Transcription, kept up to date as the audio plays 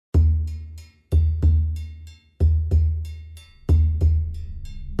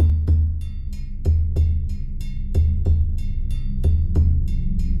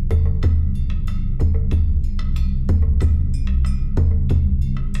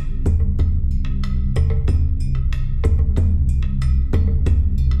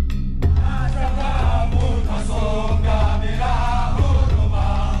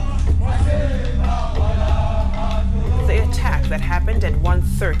happened at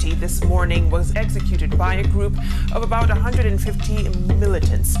 1:30 this morning was executed by a group of about 150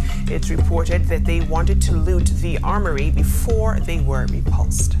 militants. It's reported that they wanted to loot the armory before they were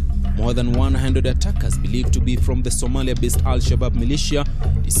repulsed. More than 100 attackers believed to be from the Somalia-based Al-Shabaab militia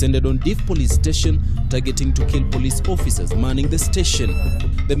descended on Diff police station, targeting to kill police officers manning the station.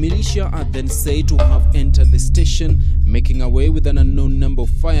 The militia are then said to have entered the station, making away with an unknown number of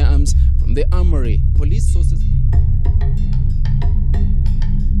firearms from the armory. Police sources...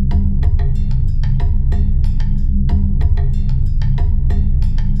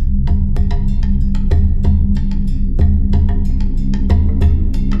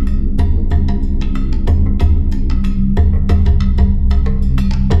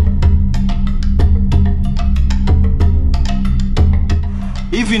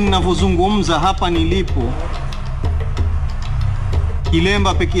 Hivi ninavyozungumza hapa nilipo,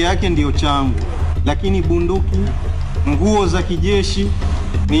 kilemba peke yake ndio changu, lakini bunduki, nguo za kijeshi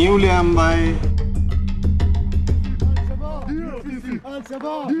ni yule ambaye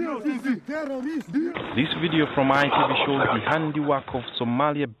This video from ITV shows the handiwork of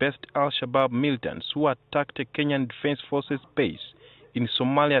Somalia-based Al-Shabaab militants who attacked a Kenyan Defense Forces base in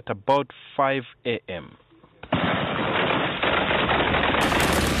Somalia at about 5 a.m.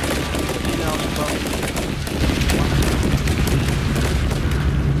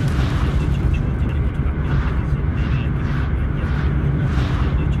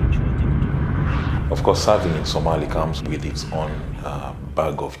 Of course, serving in Somalia comes with its own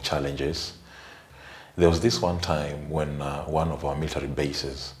bag of challenges. There was this one time when one of our military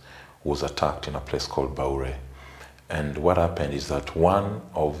bases was attacked in a place called Baure. And what happened is that one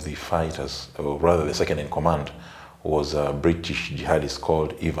of the fighters, or rather the second in command, was a British jihadist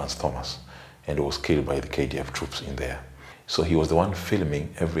called Evans Thomas, and was killed by the KDF troops in there. So he was the one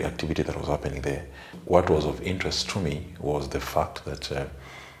filming every activity that was happening there. What was of interest to me was the fact that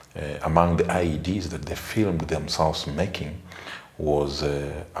among the IEDs that they filmed themselves making was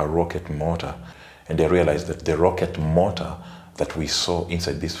a rocket mortar. And they realized that the rocket mortar that we saw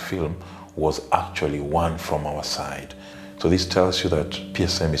inside this film was actually one from our side. So this tells you that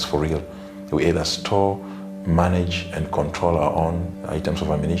PSM is for real. We either store, manage and control our own items of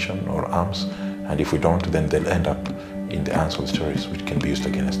ammunition or arms, and if we don't, then they'll end up in the hands of the terrorists, which can be used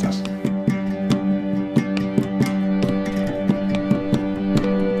against us.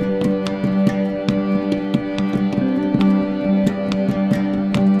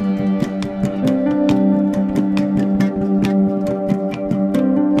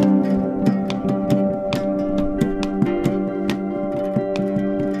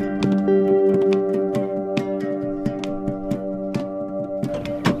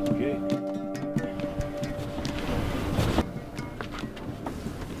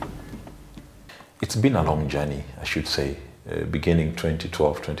 It's been a long journey, I should say, beginning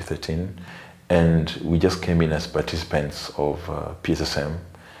 2012, 2013, and we just came in as participants of PSSM,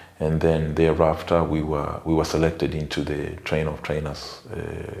 and then thereafter we were selected into the Train of Trainers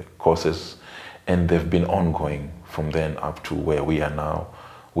courses, and they've been ongoing from then up to where we are now.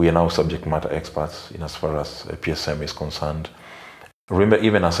 We are now subject matter experts in as far as PSM is concerned. Remember,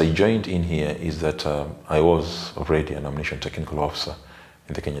 even as I joined in here, is that I was already an ammunition technical officer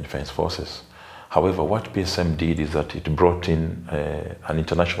in the Kenyan Defense Forces. However, what PSM did is that it brought in an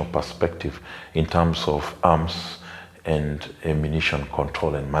international perspective in terms of arms and ammunition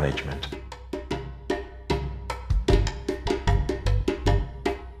control and management.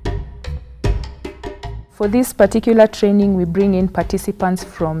 For this particular training, we bring in participants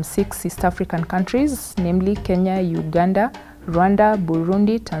from 6 East African countries, namely Kenya, Uganda, Rwanda,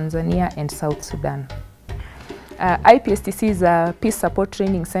 Burundi, Tanzania, and South Sudan. IPSTC is a peace support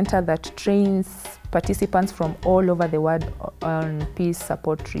training center that trains participants from all over the world on peace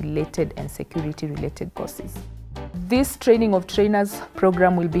support related and security related courses. This training of trainers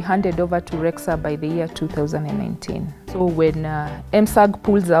program will be handed over to RECSA by the year 2019. So when MSAG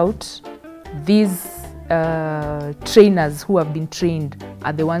pulls out, these trainers who have been trained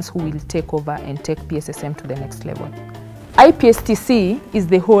are the ones who will take over and take PSSM to the next level. IPSTC is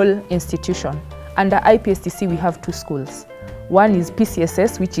the whole institution. Under IPSTC, we have 2 schools. One is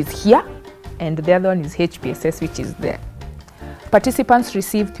PCSS, which is here, and the other one is HPSS, which is there. Participants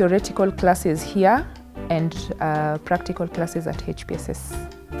receive theoretical classes here and practical classes at HPSS.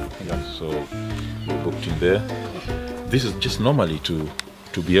 Yeah, so we're booked in there. This is just normally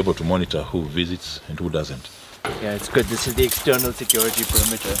to be able to monitor who visits and who doesn't. Yeah, it's good. This is the external security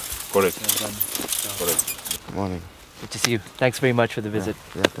perimeter. Correct. Correct. Good morning. Good to see you. Thanks very much for the visit.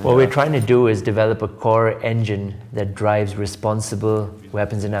 What we're trying to do is develop a core engine that drives responsible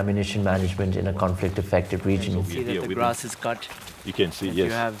weapons and ammunition management in a conflict-affected region. See that the grass is cut. You can see, if yes.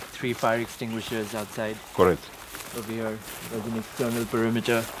 You have 3 fire extinguishers outside. Correct. Over here, there's an external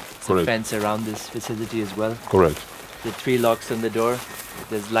perimeter. There's Correct. a fence around this facility as well. Correct. The 3 locks on the door.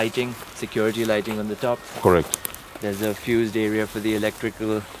 There's lighting, security lighting on the top. Correct. There's a fused area for the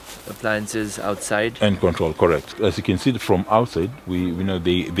electrical appliances outside. And control, correct. As you can see from outside, we know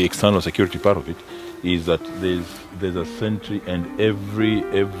the external security part of it is that there's a sentry, and every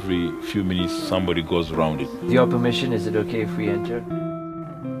few minutes somebody goes around it. With your permission, is it okay if we enter?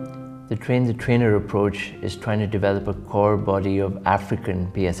 The train-the-trainer approach is trying to develop a core body of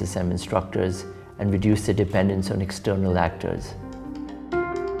African PSSM instructors and reduce the dependence on external actors.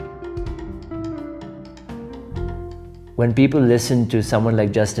 When people listen to someone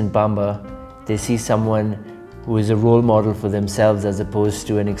like Justin Pamba, they see someone who is a role model for themselves as opposed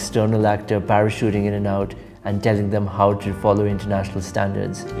to an external actor parachuting in and out and telling them how to follow international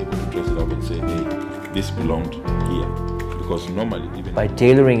standards. Able to dress it up and say, hey, this belonged here. Because normally, even by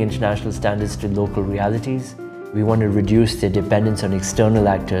tailoring international standards to local realities, we want to reduce the dependence on external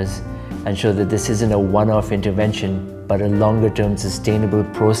actors and show that this isn't a one-off intervention, but a longer-term sustainable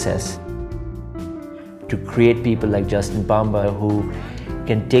process to create people like Justin Pamba who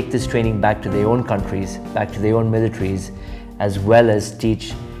can take this training back to their own countries, back to their own militaries, as well as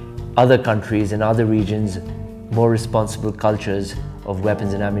teach other countries and other regions more responsible cultures of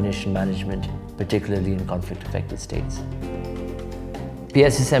weapons and ammunition management, particularly in conflict-affected states.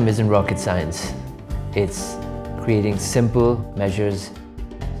 PSSM isn't rocket science. It's creating simple measures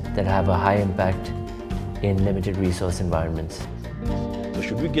that have a high impact in limited resource environments. So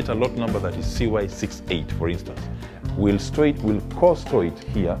should we get a lot number that is CY68, for instance, we'll core store it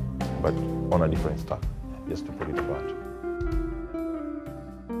here, but on a different stack, just to put it apart.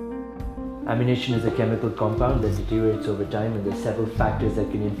 Ammunition is a chemical compound that deteriorates over time, and there's several factors that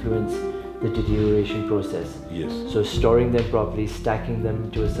can influence the deterioration process. Yes. So storing them properly, stacking them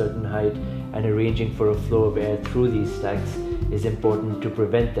to a certain height, and arranging for a flow of air through these stacks is important to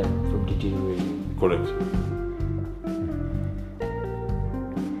prevent them from deteriorating. Correct.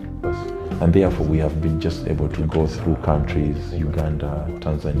 And therefore we have been just able to go through countries, Uganda,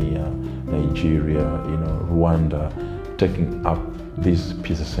 Tanzania, Nigeria, Rwanda, taking up this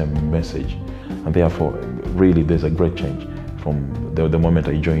PSSM message. And therefore, really there's a great change from the moment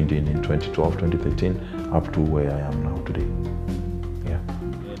I joined in 2012, 2013, up to where I am now today. Yeah.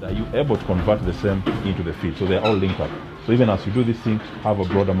 And are you able to convert the same into the field? So they're all linked up. So even as you do this thing, have a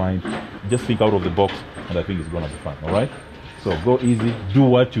broader mind, just think out of the box, and I think it's gonna be fun, all right? So go easy, do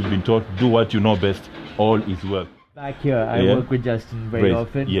what you've been taught, do what you know best, all is well. Back here, I work with Justin very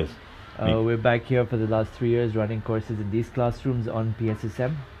often. Yes. We're back here for the last 3 years running courses in these classrooms on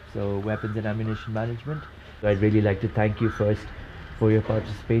PSSM, so weapons and ammunition management. So I'd really like to thank you first for your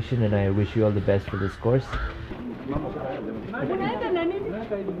participation, and I wish you all the best for this course.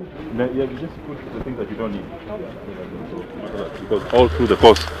 Yeah, you just put the things that you don't need. Because all through the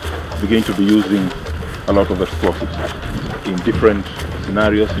course, we're going to be using a lot of explosives in different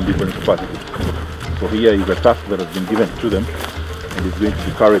scenarios, in different capacities. So here is a task that has been given to them, and it's going to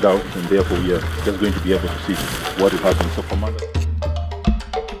be carried out, and therefore we are just going to be able to see what will happen. So Commander.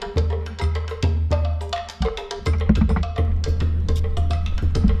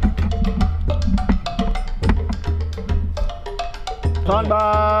 Stand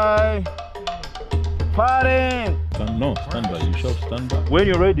by! Firing! Stand by. You shout stand by. When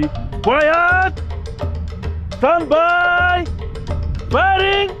you're ready, quiet! Stand by!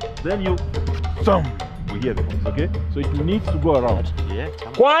 Firing! Then you thumb. We hear the voice, okay? So it needs to go around. Yeah.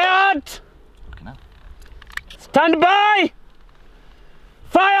 Quiet! Stand by!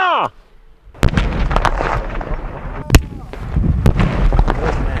 Fire!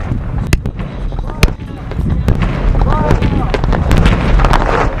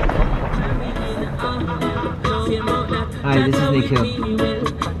 Hi, this is Nikhil.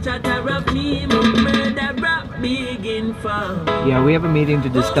 Yeah, we have a meeting to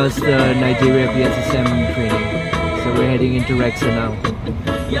discuss the Nigeria PSSM training. So we're heading into RECSA now.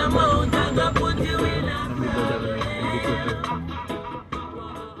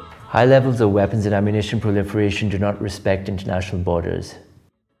 High levels of weapons and ammunition proliferation do not respect international borders.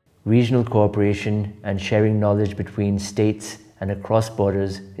 Regional cooperation and sharing knowledge between states and across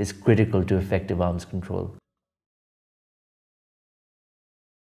borders is critical to effective arms control.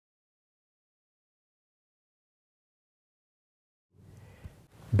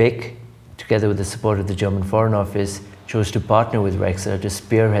 BICC, together with the support of the German Foreign Office, chose to partner with RECSA to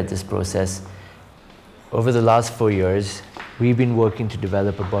spearhead this process. Over the last 4 years, we've been working to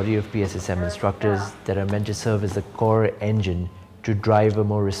develop a body of PSSM instructors that are meant to serve as the core engine to drive a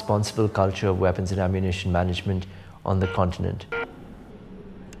more responsible culture of weapons and ammunition management on the continent.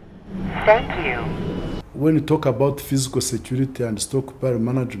 Thank you. When you talk about physical security and stockpile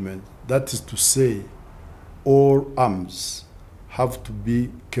management, that is to say all arms have to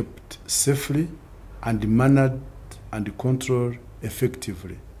be kept safely and managed and controlled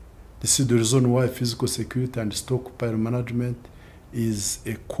effectively. This is the reason why physical security and stockpile management is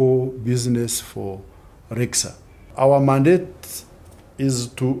a core business for RECSA. Our mandate is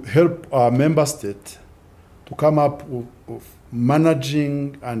to help our member state to come up with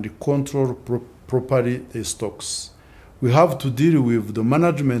managing and control properly the stocks. We have to deal with the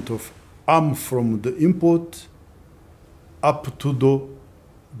management of arms from the import up to the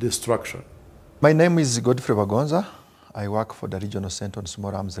destruction. My name is Godfrey Bagonza. I work for the Regional Center on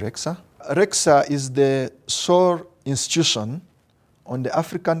Small Arms RECSA. RECSA is the sole institution on the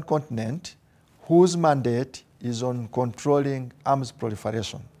African continent whose mandate is on controlling arms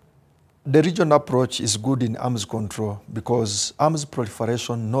proliferation. The regional approach is good in arms control because arms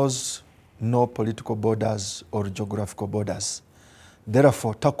proliferation knows no political borders or geographical borders.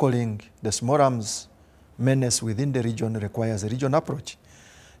 Therefore, tackling the small arms menace within the region requires a regional approach.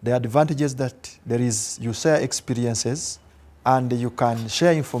 The advantages that there is, you share experiences and you can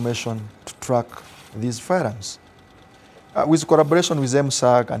share information to track these firearms. With collaboration with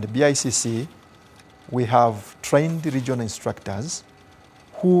MSAG and BICC, we have trained regional instructors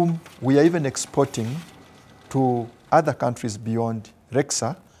whom we are even exporting to other countries beyond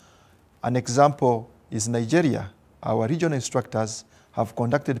RECSA. An example is Nigeria. Our regional instructors have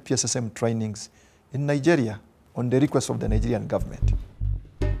conducted PSSM trainings in Nigeria on the request of the Nigerian government.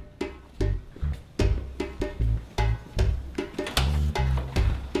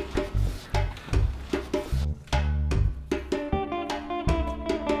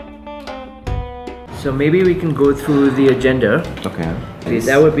 So maybe we can go through the agenda. Okay.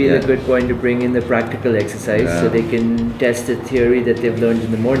 That would be a good point to bring in the practical exercise so they can test the theory that they've learned in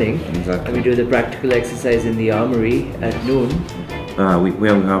the morning. Exactly. And we do the practical exercise in the armory at noon. Where we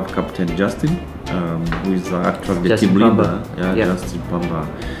have Captain Justin, who is actually the Justin team leader. Pamba. Justin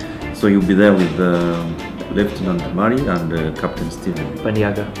Pamba. So you'll be there with Lieutenant Mari and Captain Stephen.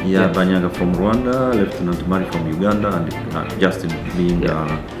 Banyaga. Banyaga from Rwanda, Lieutenant Mari from Uganda, and Justin being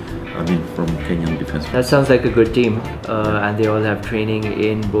from Kenyan Defense. That sounds like a good team, and they all have training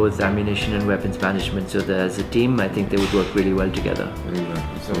in both ammunition and weapons management. So that as a team, I think they would work really well together. Very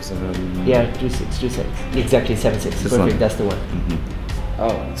well. So, yeah, 26. Exactly, 76. Perfect. That's the one.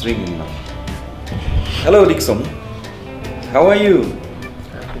 Oh, it's ringing now. Hello, Dixon. How are you?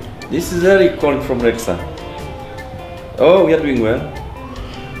 This is Eric calling from RECSA. Oh, we are doing well.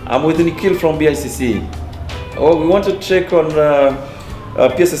 I'm with Nikhil from BICC. Oh, we want to check on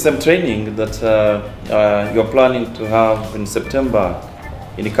PSSM training that you're planning to have in September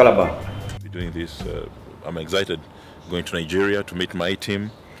in Calabar. We're doing this. I'm excited. Going to Nigeria to meet my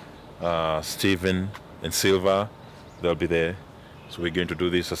team, Stephen and Silva. They'll be there. So we're going to do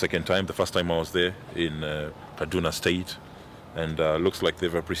this a second time. The first time I was there in Kaduna State, and looks like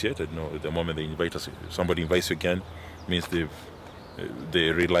they've appreciated. You know, the moment they invite us, somebody invites you again, means they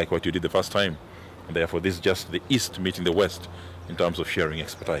really like what you did the first time. And therefore, this is just the East meeting the West in terms of sharing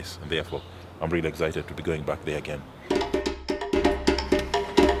expertise. And therefore, I'm really excited to be going back there again.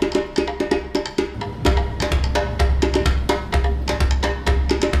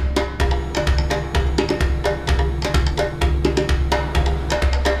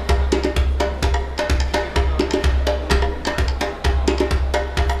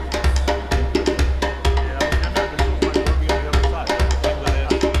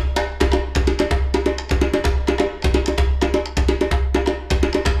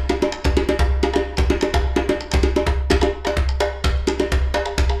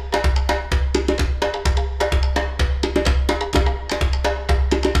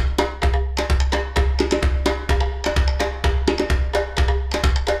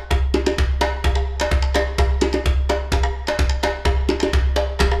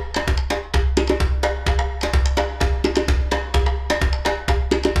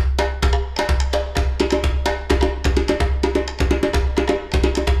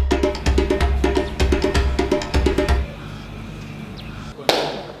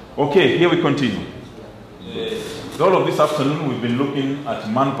 Okay, here we continue. So all of this afternoon we've been looking at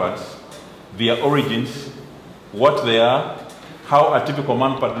man parts, their origins, what they are, how a typical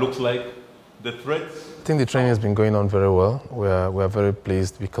man part looks like, the threats. I think the training has been going on very well. We are very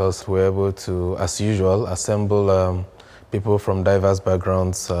pleased because we're able to, as usual, assemble people from diverse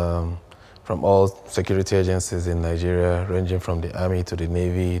backgrounds from all security agencies in Nigeria, ranging from the Army to the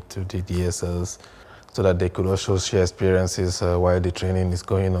Navy to the DSLs, so that they could also share experiences while the training is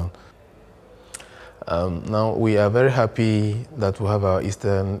going on. Now, we are very happy that we have our East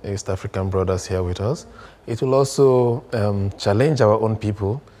African brothers here with us. It will also challenge our own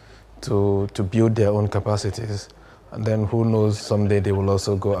people to build their own capacities. And then who knows, someday they will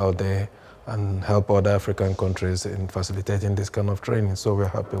also go out there and help other African countries in facilitating this kind of training. So we're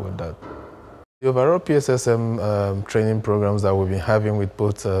happy with that. The overall PSSM training programs that we've been having with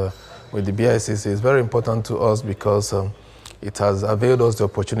both with the BICC is very important to us because it has availed us the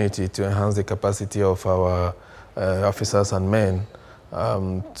opportunity to enhance the capacity of our officers and men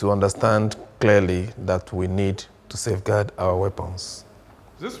to understand clearly that we need to safeguard our weapons.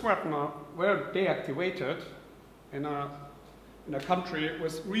 This weapon were deactivated in a country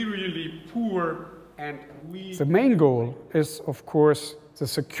with really poor and weak. The main goal is, of course, the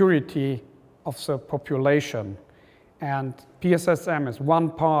security of the population. And PSSM is one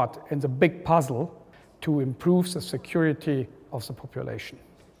part in the big puzzle to improve the security of the population.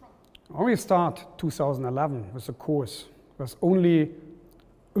 We start 2011 with a course with only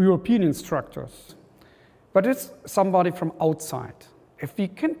European instructors, but it's somebody from outside. If we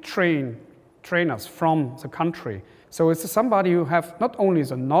can train trainers from the country, so it's somebody who have not only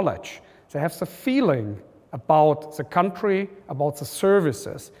the knowledge, they have the feeling about the country, about the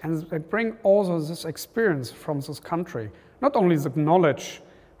services, and they bring also this experience from this country. Not only the knowledge,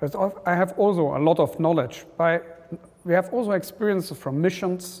 but I have also a lot of knowledge. We have also experiences from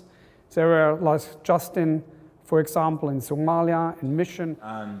missions. There were, like Justin, for example, in Somalia, in mission.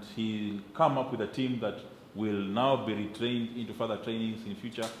 And he come up with a team that will now be retrained into further trainings in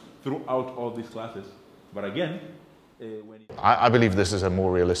future throughout all these classes. But again, I believe this is a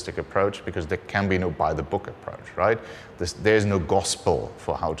more realistic approach because there can be no by-the-book approach, right? There's no gospel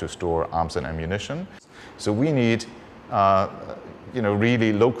for how to store arms and ammunition. So we need,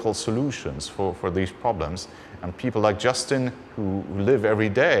 really local solutions for these problems. And people like Justin, who live every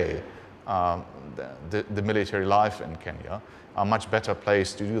day the military life in Kenya, are much better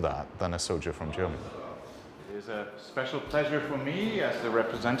placed to do that than a soldier from Germany. It is a special pleasure for me as the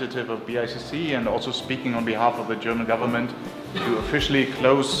representative of BICC and also speaking on behalf of the German government to officially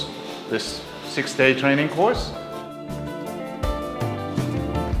close this 6-day training course.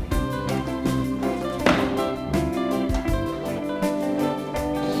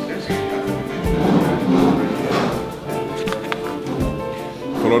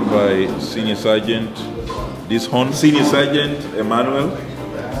 Followed by Senior Sergeant Dishon, Senior Sergeant Emmanuel.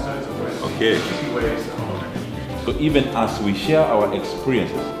 Okay. So even as we share our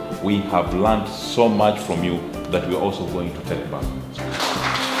experiences, we have learned so much from you that we're also going to take back.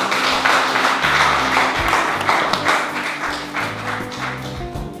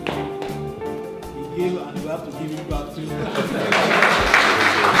 He gave and we have to give him back too.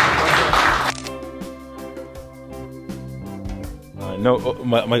 No,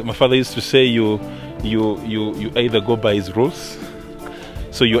 my father used to say you either go by his rules,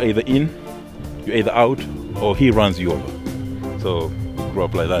 so you're either in, you're either out, or he runs you over. So we grew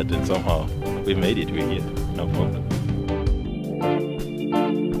up like that, and somehow we made it. We're here, no problem.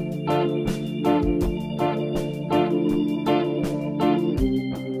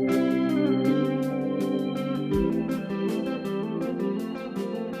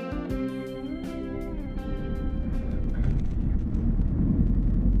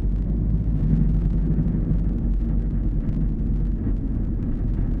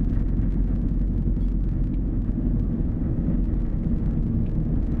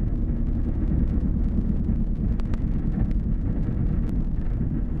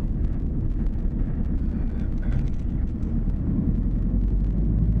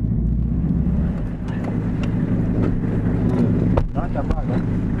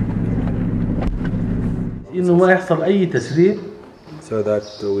 إنه ما يحصل أي تسريب so that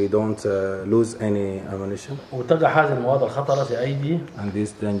we don't lose any ammunition وتقع هذه المواد الخطرة في أيدي and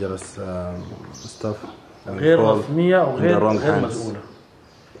this dangerous stuff غير رسمية أو غير مسؤولة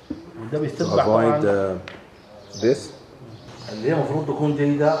وده بيستتبع طبعا this اللي هي المفروض تكون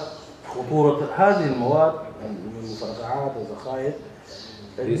جيدة خطورة هذه المواد من المفرقعات والذخائر.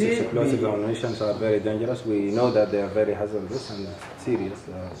 These explosive ammunitions are very dangerous. We know that they are very hazardous and serious,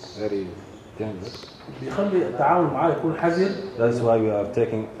 very dangerous. بيخلي التعامل معاه يكون حذر. That's why we are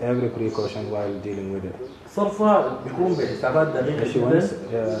taking every precaution while dealing with it. صرفها بيكون بحسابات دقيقة جدا.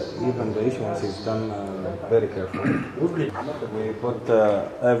 Even the issuance is done very carefully. We put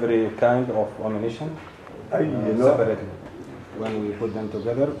every kind of ammunition separately. When we put them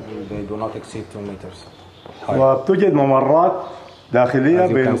together, they do not exceed 2 meters. وبتوجد ممرات داخلية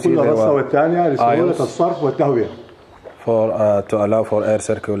بين كل رصة والثانية لسهولة الصرف والتهوية. To allow for air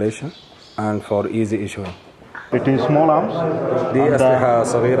circulation and for easy issuing. It is small arms. دي أسلحة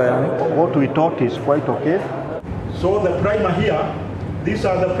صغيرة يعني. What we taught is quite okay. So the primer here, these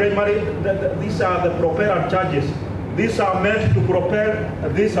are the primary, these are the propellant charges. These are meant to propel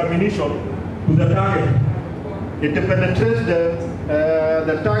this ammunition to the target. It penetrates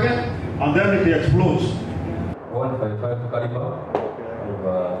the target and then it explodes. 155 caliber of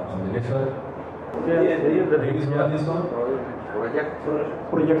ammunition. This one?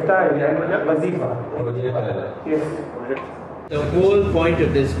 Projectile, yes. The whole point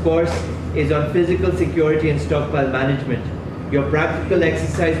of this course is on physical security and stockpile management. Your practical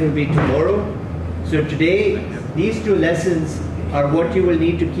exercise will be tomorrow. So today, these two lessons are what you will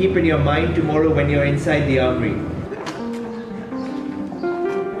need to keep in your mind tomorrow when you're inside the armory.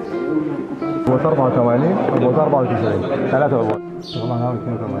 84 94 93 والله انا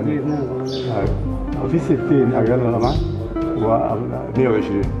 82 وفي 60 اقل طبعا و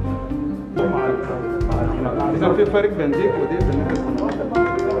 120 اذا في فرق بين ديك وديك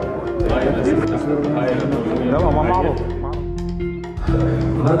لا ما معروف.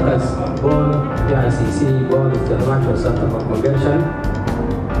 مركز بون BICC بون International Center for Propulsion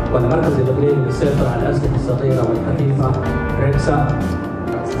والمركز الإقليمي للسيطرة على الأسلحة الصغيرة والخفيفة RECSA.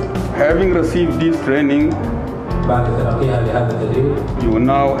 Having received this training, بعد تلقيها لهذا التدريب, you will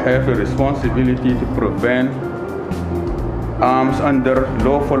now have a responsibility to prevent arms under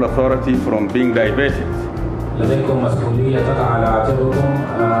lawful authority from being diverted. لديكم مسؤولية تقع على عاتقكم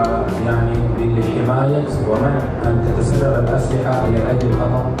يعني بالحماية ومنع أن تتسرب الأسلحة إلى الأيدي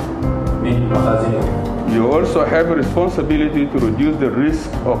الخطأ من مخازنكم. You also have a responsibility to reduce the risk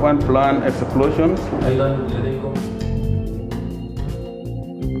of unplanned explosions. أيضا لديكم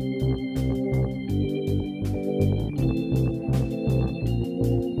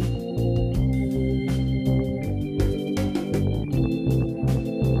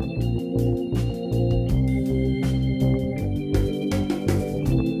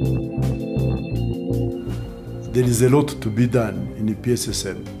There is a lot to be done in the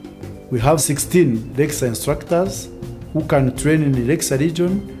PSSM. We have 16 RECSA instructors who can train in the RECSA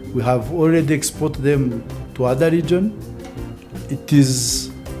region. We have already exported them to other regions. It is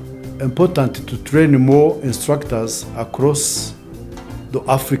important to train more instructors across the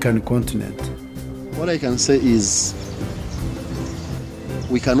African continent. What I can say is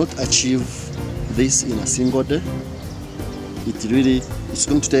we cannot achieve this in a single day. It's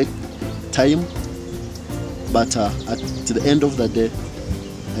going to take time. But at the end of the day,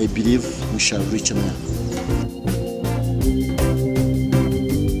 I believe we shall reach there.